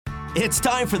It's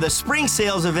time for the spring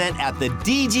sales event at the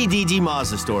DGDG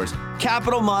Mazda stores.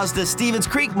 Capital Mazda, Stevens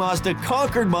Creek Mazda,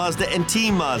 Concord Mazda, and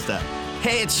Team Mazda.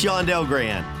 Hey, it's Shondell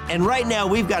Grand. And right now,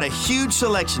 we've got a huge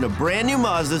selection of brand new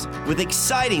Mazdas with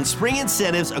exciting spring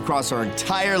incentives across our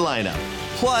entire lineup.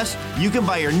 Plus, you can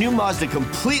buy your new Mazda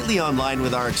completely online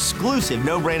with our exclusive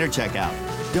no-brainer checkout.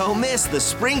 Don't miss the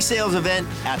spring sales event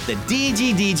at the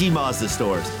DGDG Mazda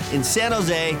stores in San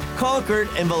Jose, Concord,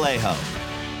 and Vallejo.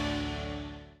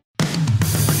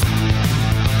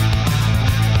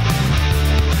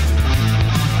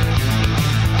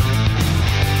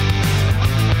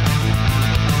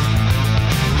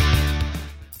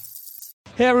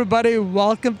 Hey everybody,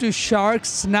 welcome to Sharks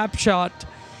Snapshot.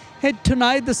 Hey,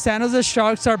 tonight the San Jose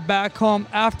Sharks are back home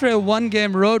after a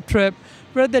one-game road trip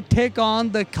where they take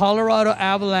on the Colorado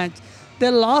Avalanche. They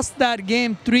lost that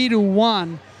game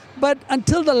 3-1, but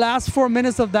until the last 4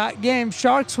 minutes of that game,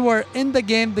 Sharks were in the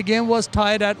game. The game was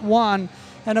tied at 1,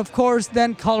 and of course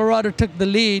then Colorado took the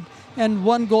lead, and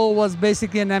one goal was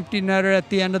basically an empty netter at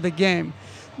the end of the game.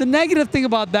 The negative thing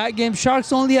about that game,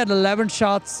 Sharks only had 11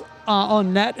 shots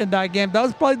on net in that game. That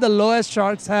was probably the lowest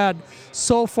Sharks had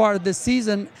so far this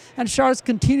season. And Sharks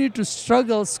continue to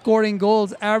struggle scoring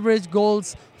goals. Average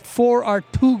goals 4 or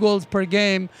 2 goals per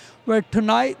game. Where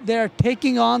tonight they're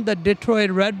taking on the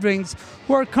Detroit Red Wings,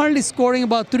 who are currently scoring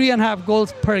about 3.5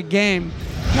 goals per game.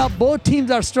 Now both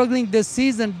teams are struggling this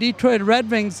season. Detroit Red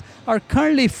Wings are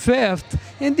currently 5th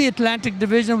in the Atlantic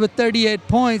Division with 38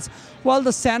 points, while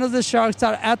the San Jose Sharks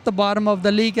are at the bottom of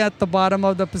the league, at the bottom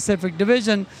of the Pacific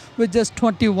Division with just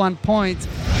 21 points.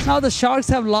 Now the Sharks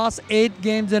have lost 8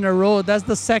 games in a row. That's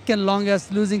the second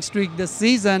longest losing streak this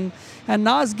season. And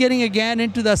now it's getting again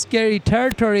into the scary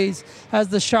territories as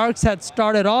the Sharks had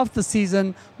started off the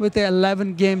season with an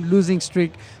 11-game losing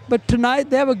streak. But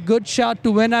tonight they have a good shot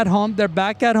to win at home. They're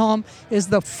back at home. It's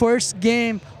the first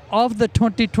game of the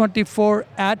 2024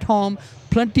 at home.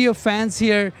 Plenty of fans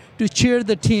here to cheer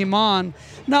the team on.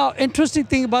 Now, interesting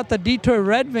thing about the Detroit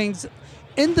Red Wings,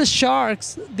 in the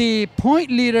Sharks, the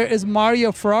point leader is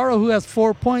Mario Ferraro, who has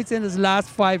 4 points in his last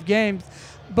 5 games.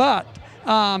 But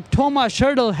Tomas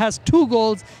Hertl has 2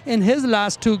 goals in his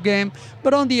last 2 games.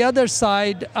 But on the other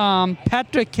side,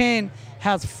 Patrick Kane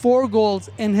has 4 goals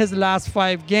in his last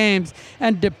 5 games,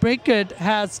 and DeBrincat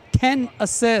has 8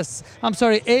 assists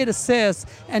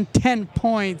and 10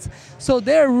 points. So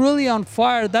they're really on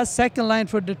fire. That second line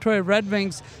for Detroit Red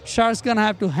Wings, Sharks gonna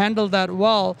have to handle that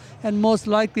well, and most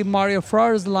likely Mario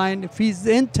Ferraro's line, if he's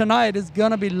in tonight, is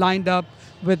gonna be lined up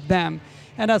with them.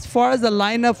 And as far as the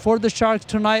lineup for the Sharks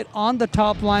tonight, on the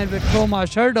top line with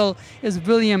Tomas Hertl is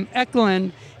William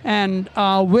Eklund, and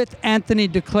with Anthony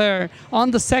Duclair.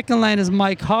 On the second line is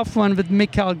Mike Hoffman with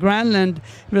Mikael Granlund,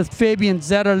 with Fabian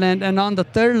Zetterlund. And on the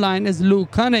third line is Lou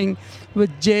Cunning with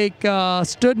Jake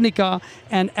Studnicka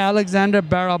and Alexander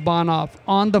Barabanov.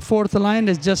 On the fourth line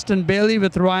is Justin Bailey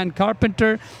with Ryan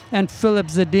Carpenter and Philip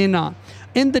Zadina.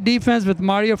 In the defense with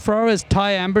Mario Ferraro is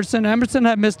Ty Emberson. Emberson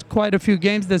had missed quite a few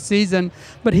games this season,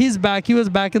 but he's back. He was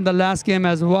back in the last game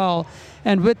as well.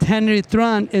 And with Henry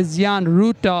Thrun is Jan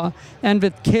Ruta, and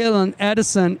with Kalen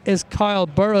Edison is Kyle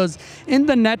Burrows. In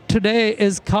the net today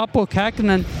is Kaapo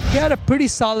Kähkönen. He had a pretty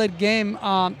solid game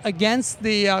against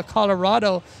the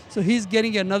Colorado, so he's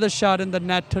getting another shot in the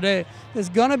net today. It's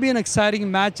going to be an exciting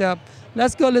matchup.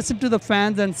 Let's go listen to the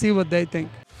fans and see what they think.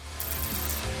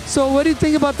 So what do you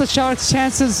think about the Sharks'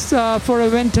 chances for a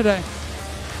win today?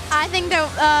 I think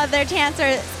their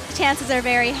chances are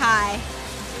very high.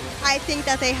 I think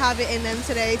that they have it in them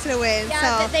today to win.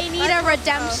 Yeah, so they need a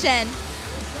redemption.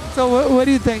 So what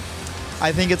do you think?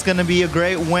 I think it's going to be a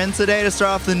great win today to start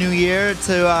off the new year,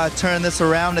 to turn this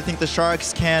around. I think the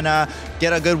Sharks can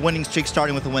get a good winning streak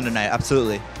starting with a win tonight.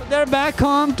 Absolutely. They're back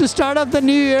home to start off the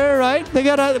new year, right? They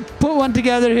got to put one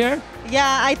together here.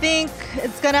 Yeah, I think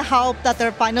it's going to help that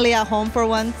they're finally at home for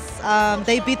once.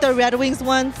 They beat the Red Wings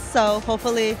once, so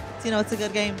hopefully, it's a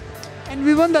good game. And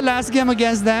we won the last game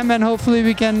against them, and hopefully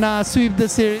we can sweep the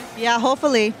series. Yeah,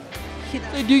 hopefully.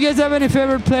 So do you guys have any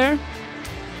favorite player?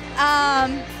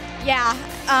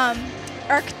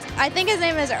 Urk. I think his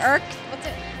name is Urk. What's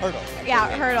it? Hertl.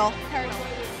 Yeah, Hertl.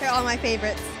 They're all my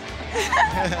favorites.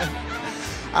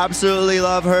 Absolutely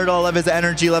love Hertl, love his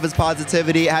energy, love his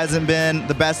positivity. It hasn't been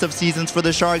the best of seasons for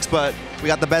the Sharks, but we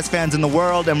got the best fans in the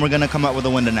world, and we're going to come out with a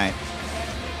win tonight.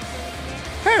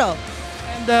 Hertl.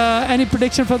 And any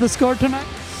prediction for the score tonight?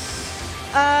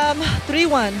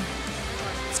 3-1.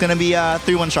 It's going to be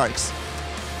 3-1 Sharks.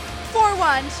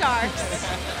 4-1 Sharks.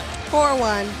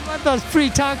 4-1. You want those free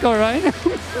taco, right?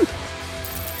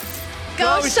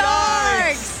 Go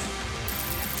Sharks!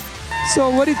 So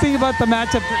what do you think about the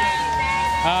matchup today?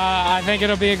 I think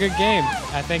it'll be a good game.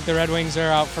 I think the Red Wings are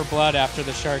out for blood after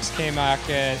the Sharks came back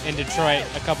in Detroit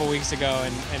a couple weeks ago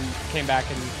and came back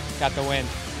and got the win.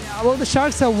 Yeah, well, the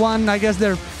Sharks have won, I guess,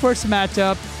 their first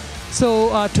matchup.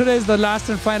 So today is the last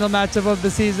and final matchup of the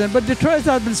season. But Detroit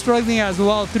has been struggling as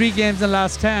well, 3 games in the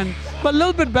last 10, but a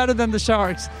little bit better than the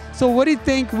Sharks. So what do you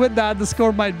think with that the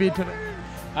score might be today?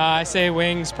 I say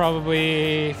Wings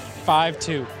probably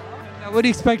 5-2. What do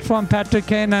you expect from Patrick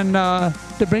Kane and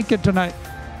DeBrincat tonight?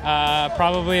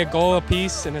 Probably a goal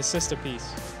apiece and assist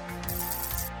apiece.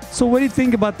 So what do you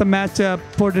think about the matchup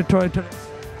for Detroit today?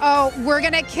 Oh, we're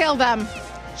going to kill them.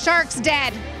 Sharks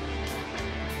dead.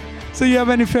 So you have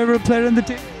any favorite player in the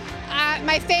team?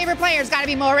 My favorite player's got to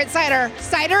be Moritz Seider.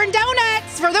 Cider and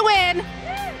donuts for the win.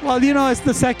 Well, you know, it's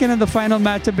the second and the final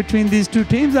matchup between these two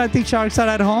teams. I think Sharks are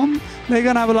at home. They're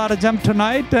going to have a lot of jump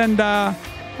tonight, and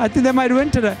I think they might win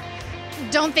today.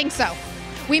 Don't think so.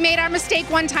 We made our mistake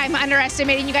one time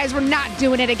underestimating you guys. We're not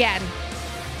doing it again.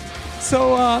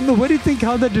 So what do you think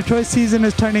how the Detroit season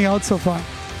is turning out so far?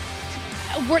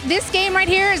 This game right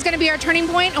here is going to be our turning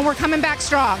point, and we're coming back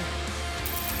strong.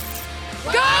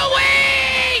 Go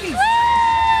Wings!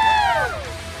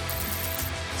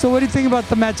 So what do you think about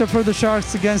the matchup for the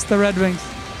Sharks against the Red Wings?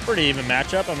 Pretty even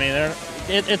matchup. I mean,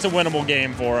 it's a winnable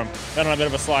game for them. Been on a bit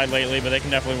of a slide lately, but they can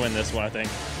definitely win this one, I think.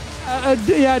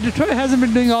 Yeah, Detroit hasn't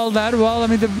been doing all that well. I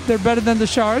mean, they're better than the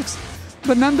Sharks.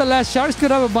 But nonetheless, Sharks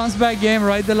could have a bounce-back game,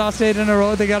 right? The last 8 in a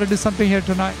row. They got to do something here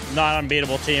tonight. Not an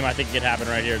unbeatable team. I think it could happen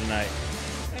right here tonight.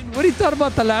 And what do you thought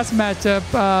about the last matchup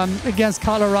against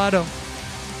Colorado?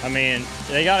 I mean,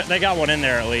 they got one in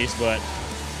there at least, but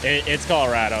it's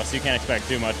Colorado, so you can't expect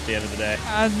too much at the end of the day.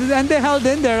 And they held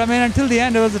in there. I mean, until the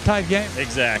end, it was a tight game.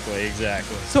 Exactly.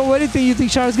 So what do you think? You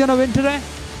think Sharks going to win today?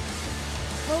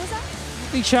 What was that? You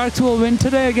think Sharks will win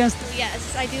today against?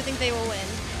 Yes, I do think they will win.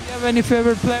 Do you have any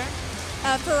favorite player?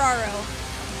 Ferraro.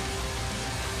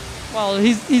 Well,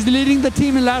 he's leading the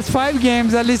team in last 5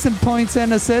 games, at least in points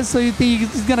and assists. So you think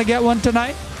he's going to get one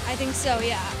tonight? I think so,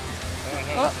 yeah.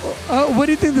 What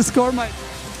do you think the score might be?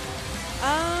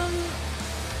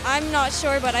 I'm not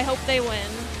sure, but I hope they win.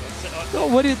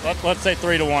 What do you think? Let's say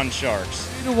 3-1 Sharks.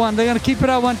 3-1. They're going to keep it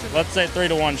at 1. Let's say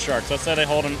 3-1 Sharks. Let's say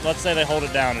they hold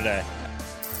it down today.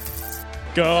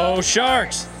 Go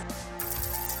Sharks!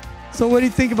 So what do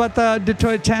you think about the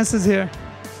Detroit chances here?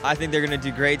 I think they're going to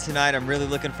do great tonight. I'm really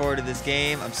looking forward to this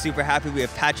game. I'm super happy we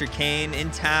have Patrick Kane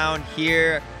in town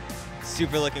here.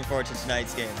 Super looking forward to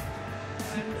tonight's game.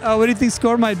 What do you think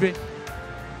score might be?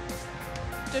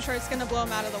 Detroit's going to blow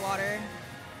them out of the water.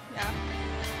 Yeah.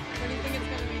 What do you think it's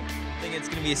going to be? I think it's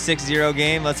going to be a 6-0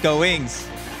 game. Let's go Wings.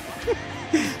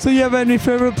 So you have any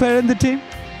favorite player in the team?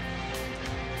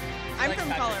 I'm from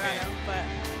Colorado, but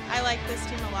I like this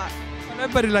team a lot.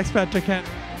 Everybody likes Patrick Kane.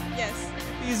 Yes.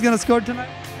 He's going to score tonight?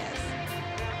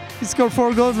 Yes. He scored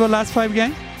 4 goals in the last 5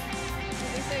 games? I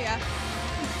think so, yeah.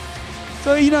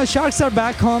 So, you know, Sharks are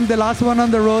back home. They lost 1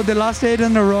 on the road. They lost 8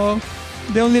 in a row.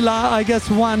 They only, I guess,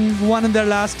 won in their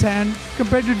last 10.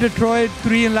 Compared to Detroit,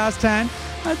 3 in last 10.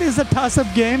 I think it's a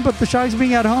toss-up game, but the Sharks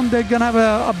being at home, they're going to have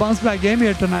a bounce-back game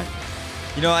here tonight.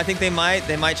 You know, I think they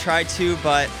might try to,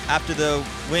 but after the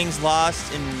Wings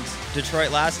lost in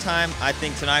Detroit last time, I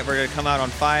think tonight we're going to come out on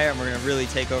fire and we're going to really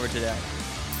take over today.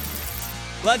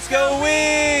 Let's go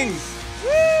Wings!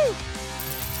 Woo!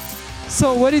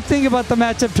 So what do you think about the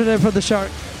matchup today for the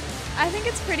Sharks? I think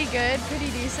it's pretty good, pretty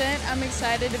decent. I'm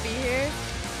excited to be here.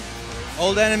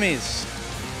 Old enemies,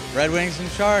 Red Wings and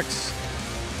Sharks.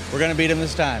 We're going to beat them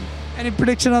this time. Any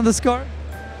prediction on the score?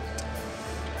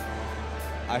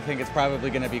 I think it's probably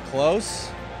going to be close,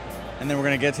 and then we're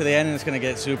going to get to the end, and it's going to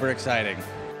get super exciting.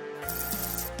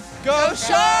 Go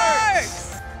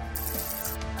Sharks!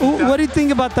 What do you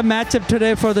think about the matchup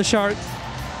today for the Sharks?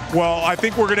 Well, I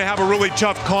think we're going to have a really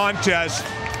tough contest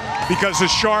because the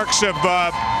Sharks have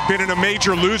been in a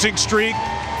major losing streak,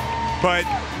 but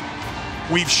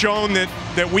we've shown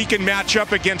that we can match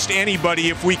up against anybody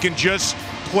if we can just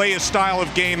play a style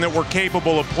of game that we're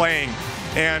capable of playing.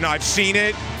 And I've seen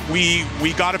it.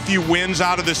 We got a few wins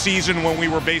out of the season when we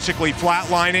were basically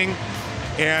flatlining,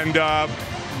 and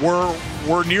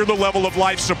we're near the level of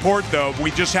life support, though.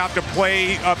 We just have to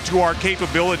play up to our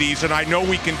capabilities, and I know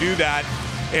we can do that.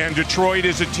 And Detroit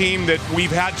is a team that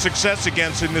we've had success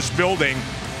against in this building.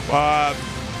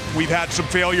 We've had some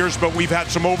failures, but we've had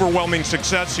some overwhelming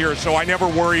success here, so I never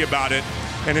worry about it.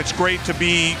 And it's great to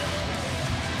be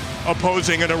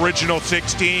opposing an Original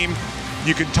Six team.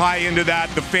 You can tie into that.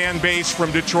 The fan base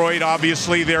from Detroit,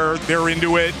 obviously, they're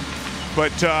into it.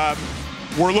 But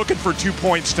we're looking for 2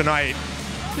 points tonight.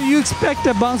 Do you expect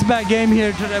a bounce-back game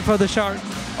here today for the Sharks?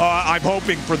 I'm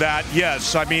hoping for that,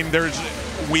 yes. I mean,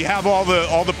 we have all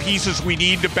the pieces we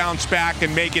need to bounce back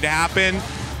and make it happen.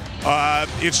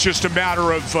 It's just a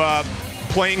matter of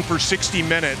playing for 60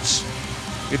 minutes.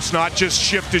 It's not just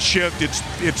shift to shift.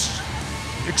 It's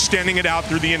extending it out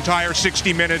through the entire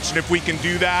 60 minutes. And if we can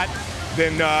do that,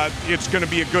 then it's going to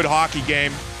be a good hockey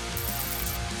game.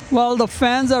 Well, the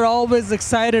fans are always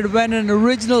excited when an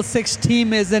original six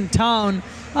team is in town.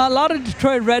 A lot of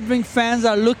Detroit Red Wing fans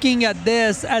are looking at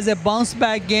this as a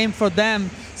bounce-back game for them,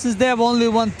 since they have only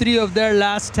won 3 of their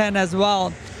last 10 as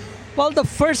well. Well, the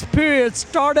first period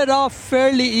started off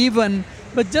fairly even,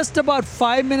 but just about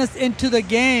 5 minutes into the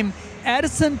game,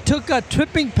 Addison took a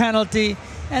tripping penalty,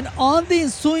 and on the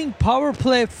ensuing power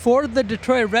play for the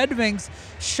Detroit Red Wings,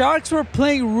 Sharks were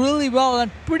playing really well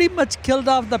and pretty much killed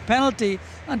off the penalty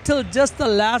until just the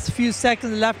last few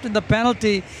seconds left in the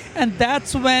penalty. And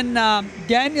that's when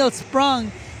Daniel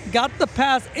Sprung got the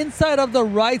pass inside of the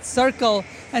right circle,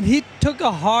 and he took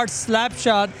a hard slap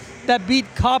shot that beat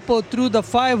Capo through the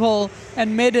 5-hole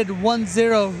and made it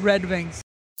 1-0 Red Wings.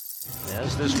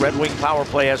 As this Red Wing power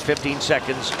play has 15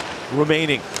 seconds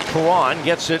remaining, Perron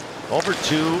gets it over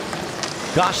to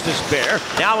Gostisbehere.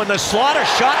 Now in the slot, a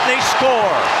shot, and they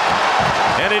score.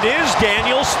 And it is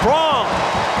Daniel Sprung.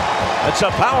 It's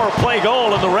a power play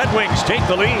goal, and the Red Wings take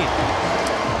the lead.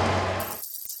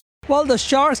 Well, the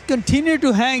Sharks continue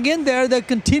to hang in there. They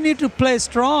continue to play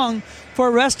strong for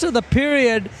the rest of the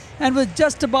period. And with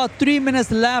just about 3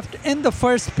 minutes left in the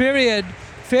first period,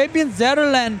 Fabian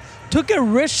Zetterlund took a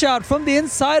wrist shot from the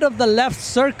inside of the left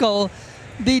circle.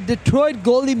 The Detroit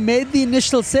goalie made the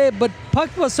initial save, but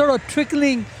puck was sort of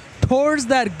trickling towards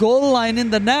that goal line in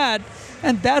the net.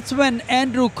 And that's when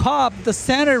Andrew Kopp, the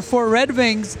center for Red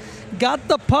Wings, got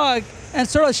the puck and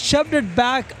sort of shoved it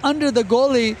back under the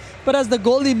goalie. But as the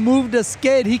goalie moved a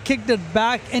skate, he kicked it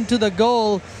back into the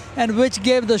goal, and which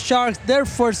gave the Sharks their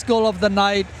first goal of the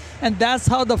night. And that's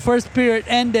how the first period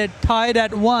ended, tied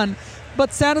at 1.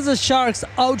 But San Jose Sharks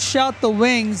outshot the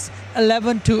Wings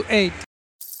 11-8.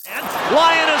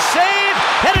 Lyon a save,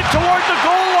 headed toward the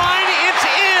goal line, it's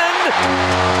in,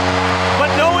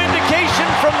 but no indication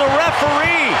from the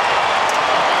referee.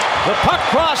 The puck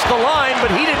crossed the line,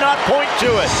 but he did not point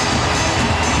to it.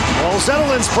 Well,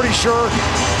 Zetterlund's pretty sure.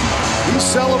 He's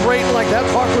celebrating like that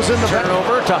puck was in the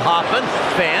Turnover to Hoffman,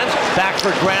 fans, back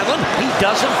for Granlund, he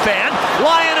doesn't fan.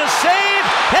 Lyon a save,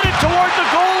 headed toward the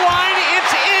goal line,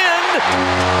 it's in,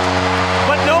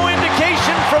 but no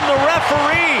indication from the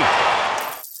referee.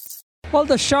 Well,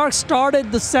 the Sharks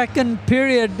started the second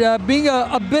period being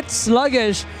a bit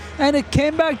sluggish, and it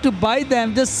came back to bite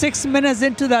them just 6 minutes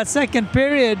into that second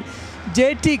period.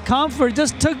 JT Comfort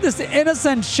just took this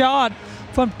innocent shot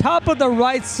from top of the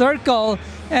right circle,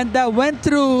 and that went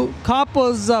through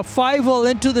Capo's 5-hole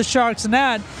into the Sharks'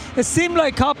 net. It seemed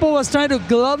like Capo was trying to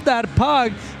glove that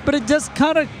puck, but it just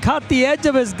kind of caught the edge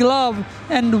of his glove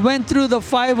and went through the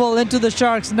 5-hole into the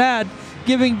Sharks' net,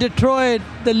 giving Detroit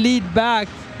the lead back.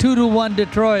 2-1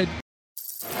 Detroit.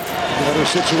 Another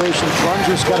situation,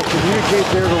 Plunger's got to communicate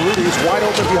there to Rudy. He's wide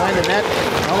open behind the net.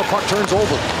 Now the puck turns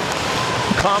over.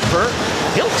 Comfort,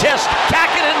 he'll test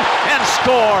Kähkönen and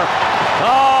score.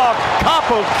 Oh,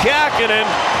 Kaapo Kähkönen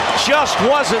just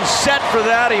wasn't set for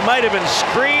that. He might have been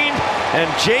screened, and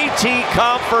JT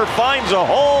Comfort finds a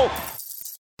hole.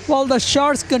 Well, the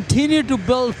Sharks continue to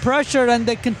build pressure, and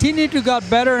they continue to get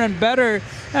better and better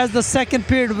as the second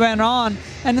period went on.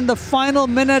 And in the final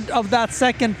minute of that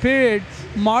second period,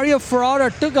 Mario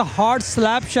Ferrara took a hard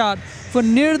slap shot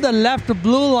from near the left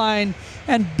blue line,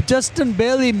 and Justin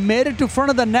Bailey made it to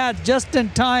front of the net just in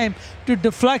time to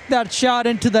deflect that shot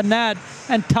into the net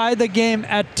and tie the game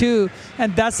at 2.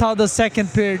 And that's how the second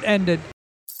period ended.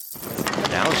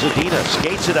 Now Zadina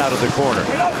skates it out of the corner.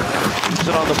 Keeps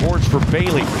it on the boards for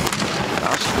Bailey.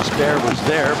 Gostisbehere was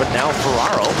there, but now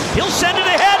Ferraro. He'll send it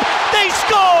ahead. They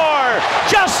score!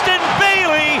 Justin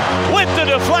Bailey with the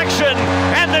deflection,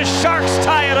 and the Sharks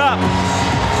tie it up.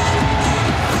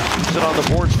 Keeps it on the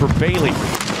boards for Bailey.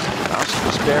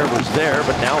 Gostisbehere was there,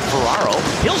 but now Ferraro.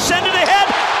 He'll send it ahead.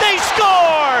 They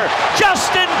score!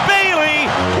 Justin Bailey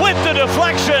with the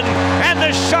deflection, and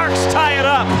the Sharks tie it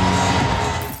up.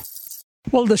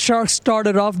 Well, the Sharks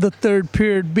started off the third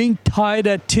period being tied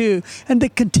at 2, and they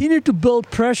continued to build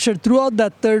pressure throughout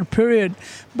that third period.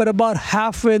 But about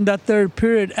halfway in that third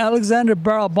period, Alexander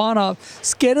Barabanov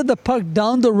skated the puck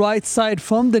down the right side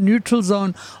from the neutral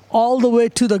zone all the way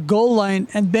to the goal line,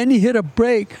 and then he hit a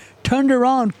break, turned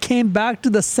around, came back to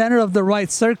the center of the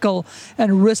right circle,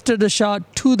 and wristed a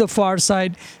shot to the far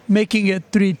side, making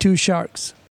it 3-2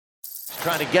 Sharks.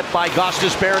 Trying to get by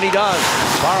Gostisbehere, and he does.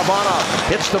 Barabanov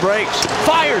hits the brakes,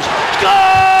 fires,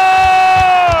 scores!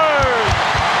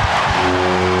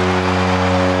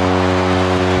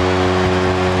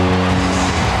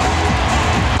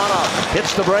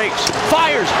 hits the brakes,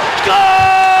 fires, scores!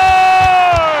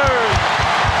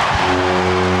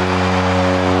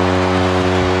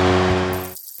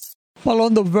 Well,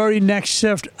 on the very next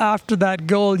shift after that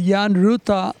goal, Jan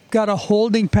Ruta got a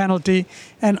holding penalty,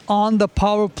 and on the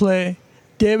power play,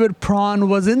 David Prawn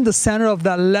was in the center of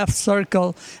that left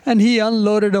circle, and he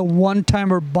unloaded a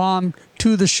one-timer bomb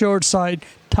to the short side,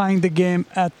 tying the game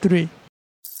at 3.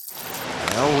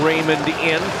 Now Raymond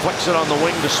in, flicks it on the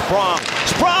wing to Sprong.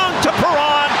 Sprong to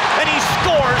Perron, and he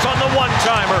scores on the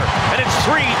one-timer, and it's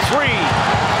 3-3.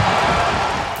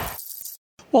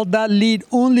 Well, that lead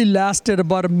only lasted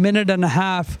about a minute and a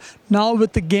half. Now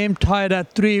with the game tied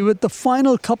at 3, with the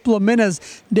final couple of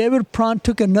minutes, David Prawn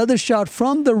took another shot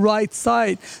from the right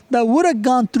side that would have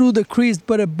gone through the crease,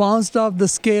 but it bounced off the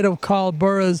skate of Kyle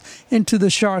Burroughs into the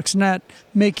Sharks' net,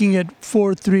 making it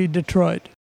 4-3 Detroit.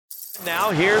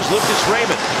 Now here's Lucas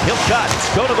Raymond. He'll cut,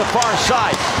 go to the far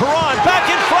side. Perron back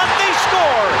in front, they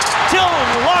score!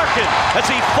 Dylan Larkin as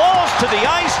he falls to the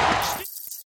ice.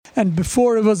 And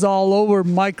before it was all over,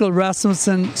 Michael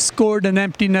Rasmussen scored an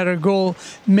empty netter goal,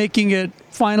 making it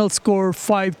final score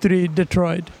 5-3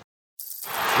 Detroit.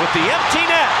 With the empty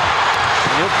net,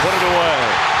 and he'll put it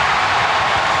away.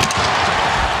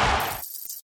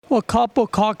 Well, Kaapo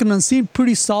Kähkönen seemed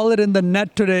pretty solid in the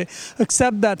net today,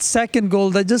 except that second goal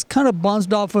that just kind of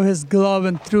bounced off of his glove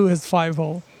and through his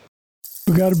 5-hole.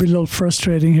 We got to be a little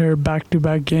frustrating here,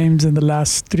 back-to-back games in the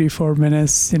last 3-4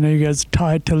 minutes. You know, you guys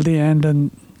tied till the end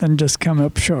and then just come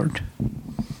up short.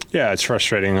 Yeah, it's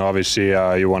frustrating. Obviously,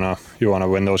 you wanna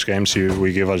win those games.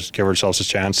 We give ourselves a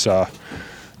chance.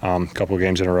 Couple of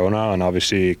games in a row now, and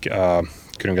obviously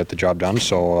couldn't get the job done.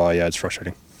 So yeah, it's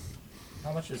frustrating.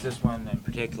 How much does this one in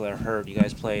particular hurt? You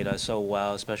guys played so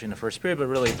well, especially in the first period, but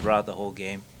really throughout the whole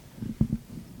game.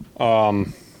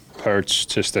 Hurts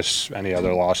just as any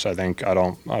other loss. I think I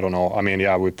don't know. I mean,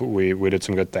 yeah, we did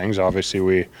some good things.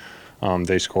 Obviously,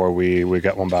 they score, we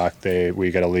get one back,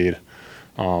 we get a lead.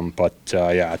 But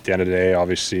yeah, at the end of the day,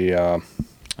 obviously,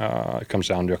 it comes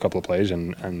down to a couple of plays,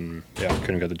 and yeah,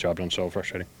 couldn't get the job done. So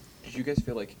frustrating. Did you guys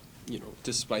feel like,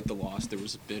 despite the loss, there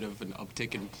was a bit of an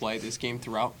uptick in play this game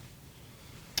throughout?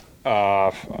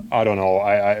 I don't know.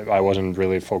 I wasn't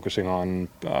really focusing on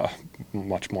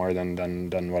much more than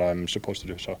what I'm supposed to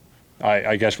do. So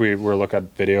I guess we were looking at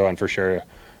video, and for sure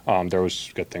there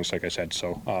was good things, like I said.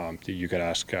 So you could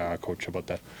ask Coach about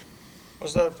that.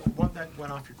 Was the one that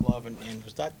went off your glove, and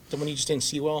was that the one you just didn't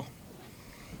see well?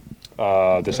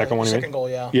 The second one, you mean? Second goal,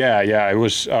 yeah. Yeah, it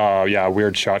was a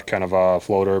weird shot, kind of a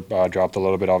floater, dropped a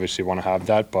little bit. Obviously want to have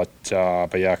that, but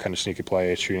yeah, kind of sneaky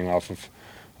play, shooting off of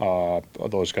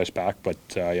those guys back. But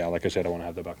yeah, like I said, I want to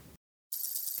have that back.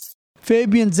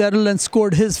 Fabian Zetterlund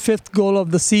scored his 5th goal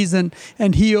of the season,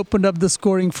 and he opened up the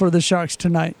scoring for the Sharks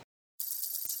tonight.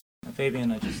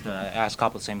 Fabian, I just asked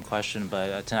Kaapo the same question,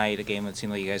 but tonight, a game that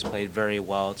seemed like you guys played very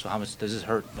well. So how much does this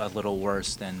hurt a little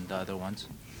worse than the other ones?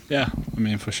 Yeah, I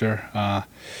mean, for sure.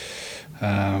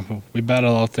 We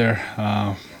battle out there.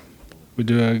 We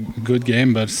do a good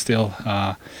game, but still,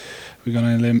 we're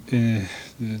going to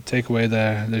take away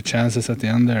their chances at the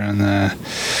end there. And,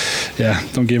 yeah,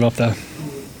 don't give up that.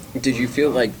 Did you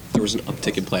feel like there was an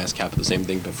uptick in play? As Cap, the same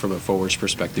thing, but from a forwards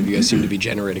perspective, you guys seem to be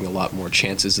generating a lot more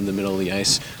chances in the middle of the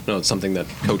ice. I know it's something that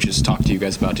coaches talk to you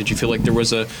guys about. Did you feel like there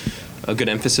was a good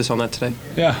emphasis on that today?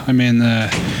 Yeah, I mean,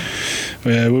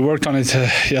 we worked on it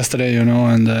yesterday,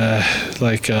 and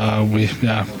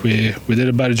we did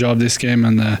a better job this game,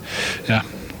 and yeah.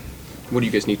 What do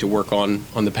you guys need to work on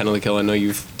the penalty kill? I know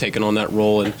you've taken on that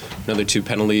role, and another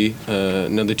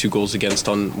 2 goals against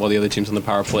on while the other team's on the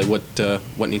power play.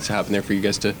 What needs to happen there for you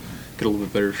guys to get a little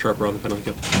bit better, sharper on the penalty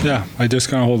kill? Yeah, I just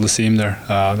can't hold the seam there.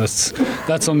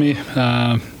 That's on me.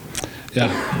 Yeah,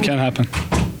 can't happen.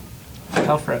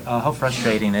 How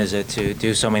frustrating is it to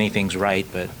do so many things right,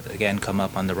 but again come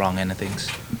up on the wrong end of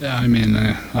things? Yeah, I mean,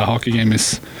 a hockey game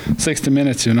is 60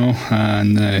 minutes, and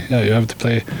yeah, you have to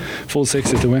play full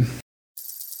 60 to win.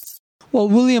 Well,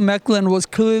 William Eklund was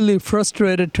clearly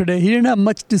frustrated today. He didn't have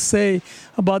much to say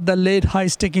about the late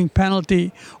high-sticking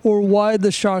penalty or why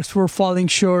the Sharks were falling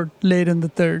short late in the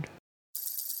third.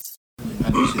 How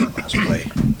did you see that last play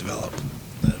develop,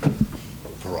 the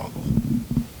Perron goal?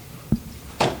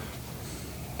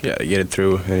 Yeah, to get it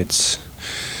through, and it's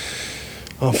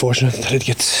unfortunate that it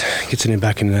gets in the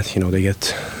back in the net. They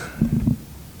get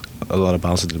a lot of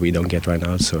bounces that we don't get right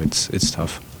now, so it's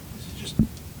tough. Is it just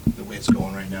the way it's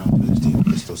going right now for this team,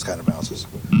 just those kind of bounces?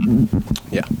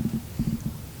 Yeah.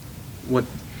 What,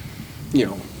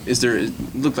 is there, it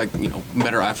looked like,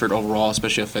 better effort overall,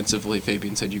 especially offensively.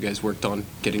 Fabian said you guys worked on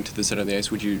getting to the center of the ice.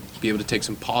 Would you be able to take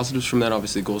some positives from that?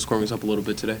 Obviously, goal scoring was up a little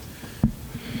bit today.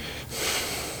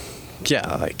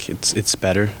 Yeah, like it's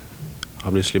better,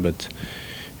 obviously, but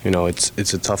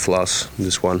it's a tough loss,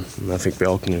 this one. And I think we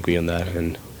all can agree on that,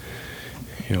 and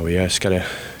we just gotta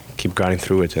keep grinding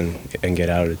through it and get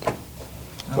out of it.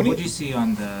 What did you see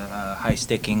on the high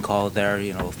sticking call there?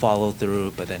 Follow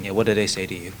through, but then what did they say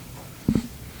to you?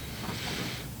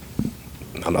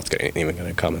 I'm not even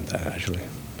gonna comment that actually.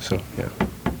 So yeah.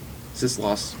 Is this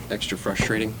loss extra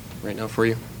frustrating right now for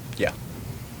you? Yeah.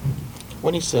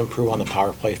 What needs to improve on the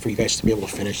power play for you guys to be able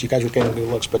to finish? You guys were getting good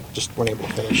looks, but just weren't able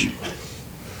to finish.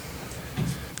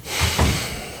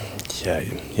 Yeah,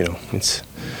 it's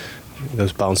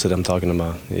those bounces that I'm talking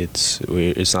about.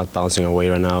 It's not bouncing away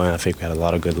right now, and I think we had a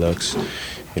lot of good looks.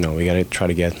 We got to try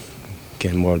to get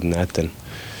more than that and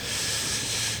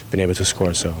been able to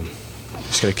score. So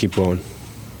just got to keep going.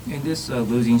 In this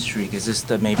losing streak, is this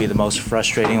maybe the most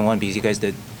frustrating one because you guys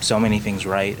did so many things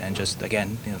right and just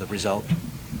again the result?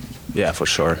 Yeah, for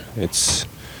sure. It's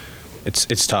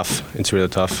tough. It's really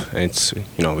tough, and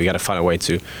we got to find a way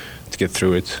to get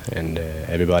through it. And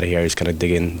everybody here is kind of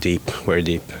digging deep, very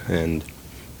deep, and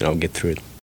get through it.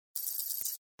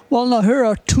 Well, now here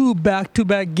are two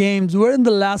back-to-back games where in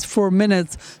the last 4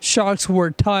 minutes, Sharks were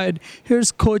tied.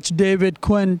 Here's Coach David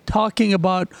Quinn talking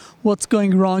about what's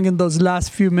going wrong in those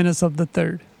last few minutes of the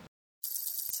third.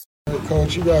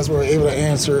 Coach, you guys were able to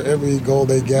answer every goal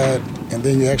they got, and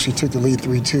then you actually took the lead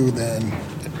 3-2,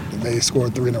 then they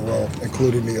scored 3 in a row,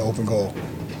 including the open goal.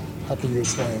 How can you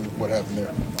explain what happened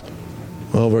there?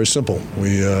 Well, very simple.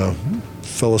 We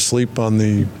fell asleep on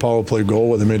the power play goal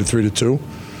where they made it 3-2.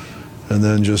 And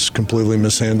then just completely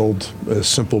mishandled a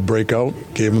simple breakout,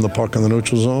 gave them the puck in the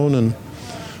neutral zone, and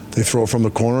they throw it from the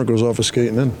corner, it goes off a skate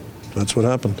and in. That's what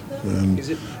happened. And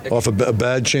off a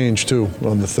bad change, too,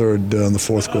 on the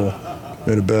fourth goal.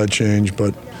 Made a bad change,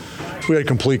 but we had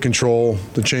complete control.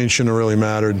 The change shouldn't have really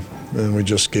mattered, and we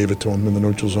just gave it to them in the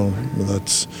neutral zone. And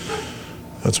that's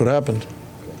what happened.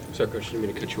 Sorry, Coach, I didn't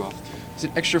mean to cut you off. Is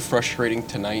it extra frustrating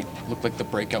tonight? Looked like the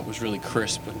breakout was really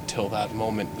crisp until that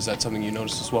moment. Was that something you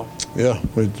noticed as well? Yeah,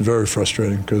 it's very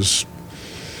frustrating because,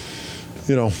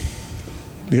 you got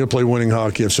to play winning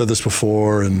hockey. I've said this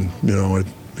before, and,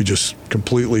 we just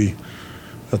completely,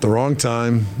 at the wrong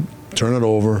time, turn it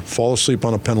over, fall asleep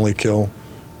on a penalty kill.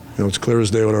 It's clear as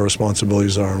day what our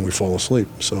responsibilities are, and we fall asleep.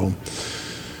 So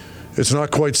it's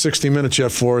not quite 60 minutes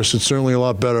yet for us. It's certainly a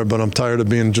lot better, but I'm tired of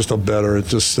being just a better. It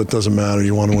doesn't matter.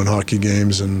 You want to win hockey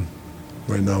games, and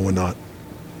right now we're not.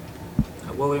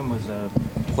 William was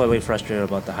clearly frustrated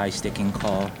about the high sticking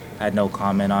call. Had no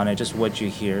comment on it. Just what you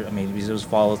hear. Because it was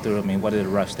follow through. What did the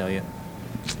refs tell you?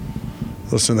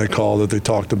 Listen, they called it. They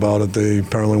talked about it. They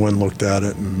apparently went and looked at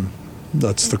it, and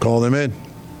that's the call they made.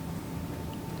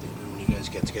 When you guys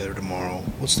get together tomorrow,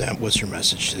 what's your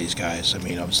message to these guys?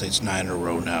 Obviously it's 9 in a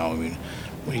row now.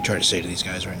 What are you trying to say to these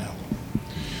guys right now?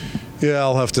 Yeah,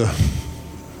 I'll have to.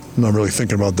 I'm not really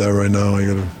thinking about that right now. I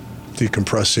got to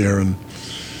decompress here and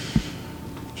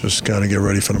just kind of get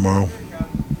ready for tomorrow.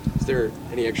 Is there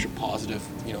any extra positive?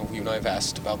 You and I have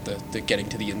asked about the getting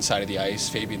to the inside of the ice.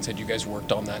 Fabian said you guys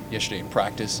worked on that yesterday in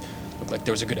practice. Looked like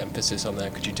there was a good emphasis on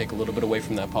that. Could you take a little bit away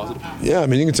from that positive? Yeah,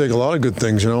 you can take a lot of good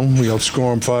things, We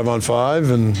outscore them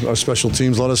 5-on-5, and our special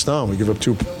teams let us down. We give up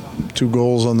two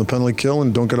goals on the penalty kill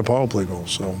and don't get a power play goal.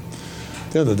 So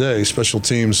at the end of the day, special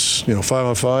teams,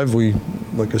 5-on-5, we,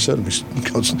 like I said, we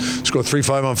score 3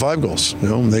 5-on-5 goals,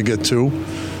 and they get 2.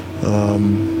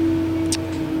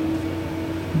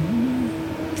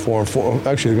 4-4.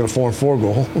 Actually, they got a 4-4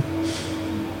 goal.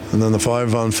 And then the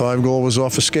 5-on-5 goal was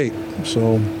off a skate.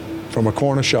 So from a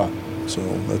corner shot. So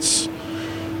that's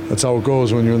how it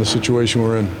goes when you're in the situation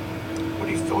we're in. What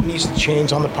do you feel needs to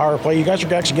change on the power play? You guys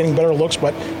are actually getting better looks,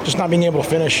 but just not being able to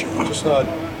finish. Just not.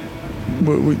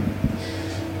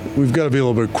 We've got to be a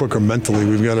little bit quicker mentally.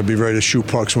 We've got to be ready to shoot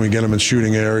pucks when we get them in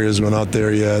shooting areas. We're not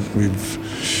there yet.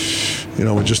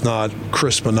 We're just not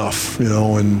crisp enough,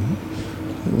 and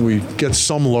we get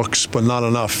some looks, but not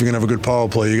enough. If you're going to have a good power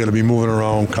play, you got to be moving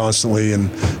around constantly and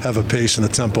have a pace and a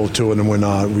tempo to it, and we're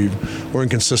not. We're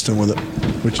inconsistent with it,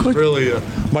 which is really a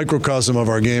microcosm of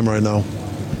our game right now.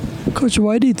 Coach,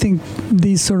 why do you think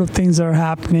these sort of things are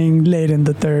happening late in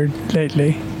the third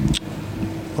lately?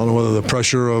 I don't know whether the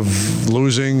pressure of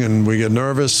losing and we get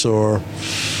nervous or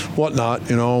whatnot,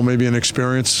 maybe an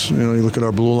experience. You look at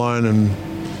our blue line and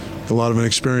a lot of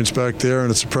inexperience back there,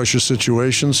 and it's a pressure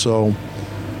situation, so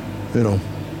I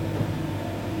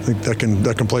think that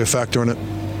can play a factor in it.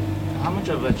 How much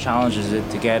of a challenge is it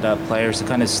to get players to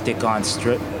kind of stick on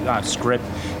script,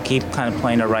 keep kind of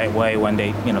playing the right way when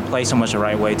they play so much the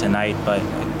right way tonight, but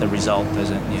the result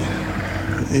doesn't?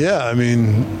 Yeah,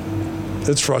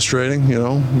 it's frustrating,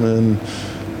 and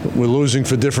we're losing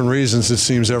for different reasons, it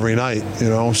seems, every night,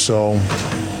 so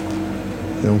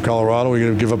in Colorado, we're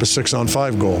going to give up a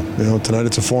 6-on-5 goal. Tonight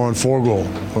it's a 4-on-4 goal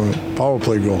or a power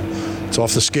play goal. It's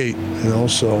off the skate,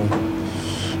 so,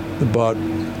 but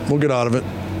we'll get out of it.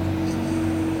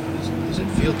 Does it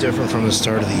feel different from the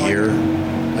start of the year?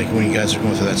 Like when you guys are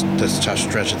going through that tough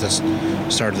stretch at the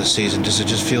start of the season, does it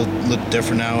just look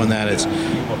different now in that it's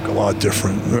a lot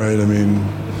different, right? I mean,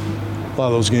 a lot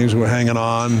of those games we're hanging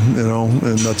on,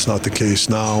 and that's not the case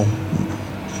now.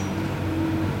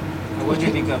 What do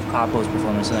you think of Capo's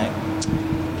performance tonight?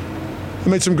 He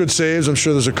made some good saves. I'm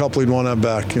sure there's a couple he'd want to have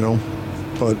back,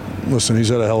 But listen, he's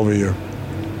had a hell of a year.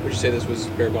 Would you say this was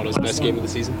Barabato's best game of the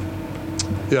season?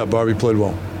 Yeah, Barbie played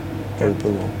well.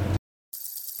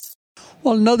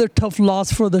 Well, another tough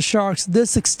loss for the Sharks.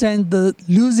 This extends the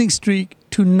losing streak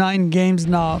to 9 games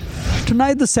now.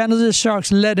 Tonight, the San Jose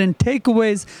Sharks led in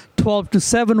takeaways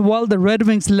 12-7, while the Red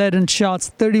Wings led in shots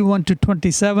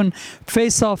 31-27,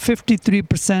 face-off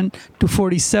 53% to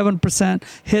 47%,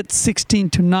 hits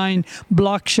 16-9,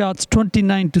 block shots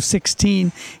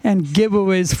 29-16, and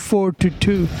giveaways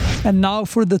 4-2. And now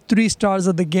for the 3 stars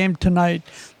of the game tonight.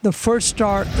 The first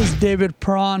star is David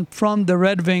Perron from the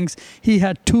Red Wings. He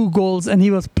had 2 goals and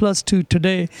he was +2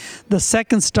 today. The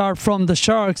second star from the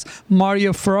Sharks,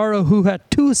 Mario Ferraro, who had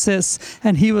 2 assists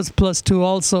and he was +2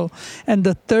 also. And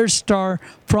the third star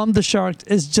from the Sharks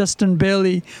is Justin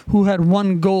Bailey, who had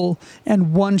 1 goal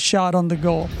and 1 shot on the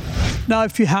goal. Now,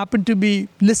 if you happen to be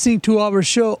listening to our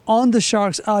show on the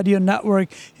Sharks Audio Network,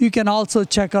 you can also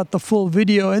check out the full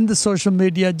video in the social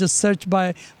media. Just search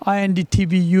by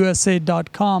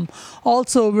INDTVUSA.com.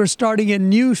 Also, we're starting a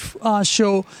new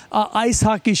show, ice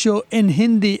hockey show in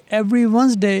Hindi every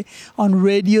Wednesday on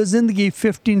Radio Zindagi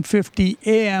 1550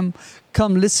 AM.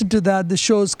 Come listen to that. The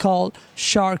show is called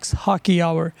Sharks Hockey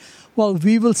Hour. Well,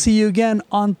 we will see you again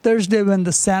on Thursday when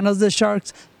the San Jose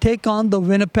Sharks take on the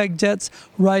Winnipeg Jets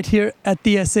right here at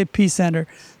the SAP Center.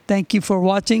 Thank you for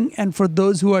watching, and for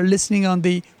those who are listening on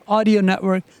the audio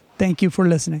network, thank you for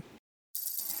listening.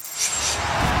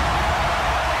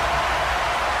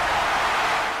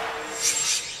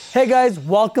 Hey guys,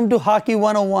 welcome to Hockey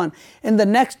 101. In the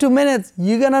next 2 minutes,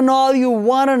 you're going to know all you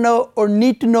want to know or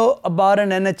need to know about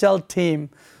an NHL team.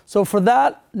 So for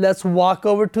that, let's walk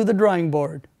over to the drawing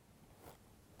board.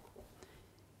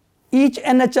 Each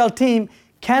NHL team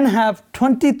can have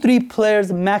 23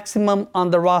 players maximum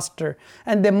on the roster,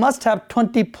 and they must have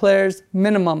 20 players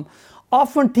minimum.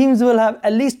 Often teams will have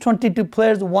at least 22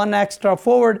 players, 1 extra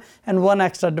forward and 1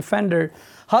 extra defender.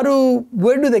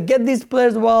 Where do they get these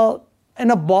players? Well,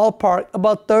 in a ballpark,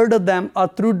 about 1/3 of them are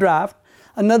through draft,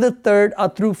 another 1/3 are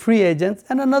through free agents,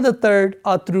 and another 1/3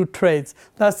 are through trades.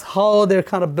 That's how they're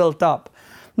kind of built up.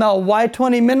 Now, why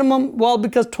 20 minimum? Well,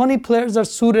 because 20 players are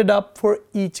suited up for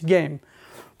each game.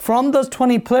 From those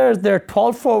 20 players, there are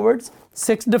 12 forwards,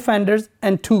 6 defenders,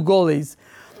 and 2 goalies.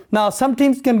 Now, some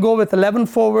teams can go with 11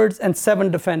 forwards and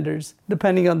 7 defenders,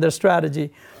 depending on their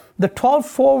strategy. The 12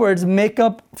 forwards make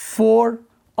up 4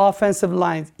 offensive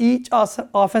lines. Each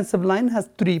offensive line has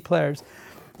 3 players.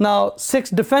 Now, 6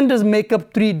 defenders make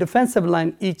up 3 defensive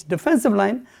lines. Each defensive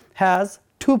line has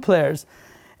 2 players.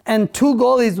 And 2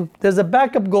 goalies, there's a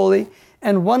backup goalie,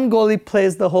 and 1 goalie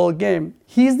plays the whole game.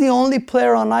 He's the only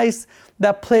player on ice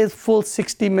that plays full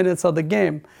 60 minutes of the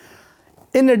game.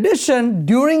 In addition,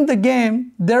 during the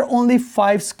game, there are only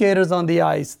 5 skaters on the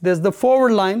ice. There's the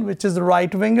forward line, which is the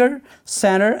right winger,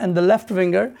 center, and the left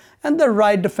winger, and the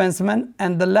right defenseman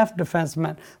and the left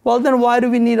defenseman. Well, then why do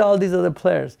we need all these other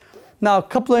players? Now, a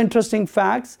couple of interesting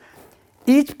facts.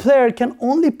 Each player can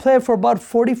only play for about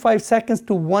 45 seconds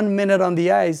to 1 minute on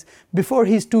the ice before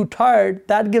he's too tired.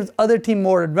 That gives other team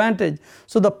more advantage.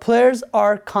 So the players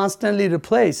are constantly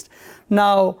replaced.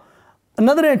 Now,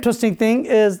 another interesting thing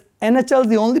is NHL is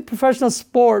the only professional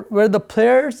sport where the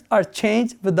players are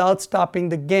changed without stopping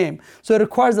the game. So it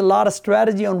requires a lot of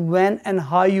strategy on when and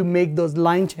how you make those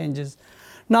line changes.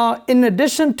 Now, in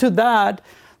addition to that,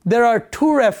 there are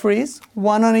 2 referees,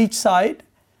 1 on each side.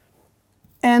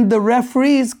 And the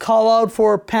referees call out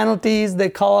for penalties, they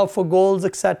call out for goals,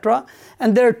 etc.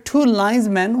 And there are 2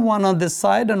 linesmen, 1 on this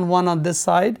side and 1 on this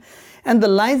side. And the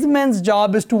linesman's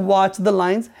job is to watch the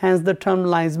lines, hence the term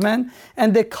linesman.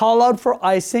 And they call out for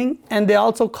icing, and they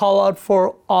also call out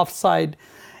for offside.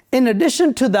 In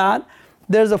addition to that,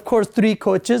 there's of course 3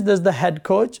 coaches. There's the head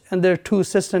coach, and there are 2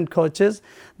 assistant coaches.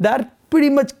 That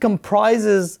pretty much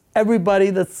comprises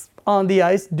everybody that's on the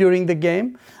ice during the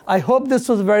game. I hope this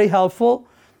was very helpful.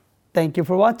 Thank you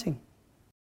for watching.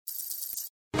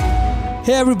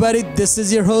 Hey everybody, this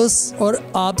is your host और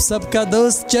आप सबका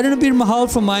दोस्त Charanbir Mahal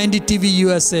from INDTV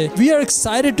USA. We are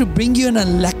excited to bring you an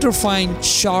electrifying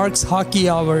Sharks hockey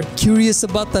hour. Curious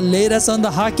about the latest on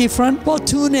the hockey front? Well,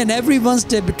 tune in every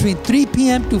Wednesday between 3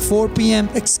 p.m. to 4 p.m.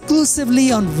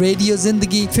 exclusively on Radio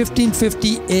Zindagi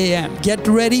 1550 AM. Get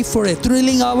ready for a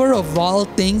thrilling hour of all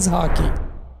things hockey.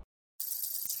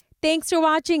 Thanks for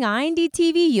watching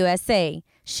INDTV USA.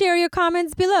 Share your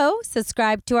comments below,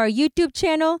 subscribe to our YouTube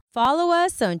channel, follow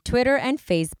us on Twitter and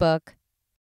Facebook.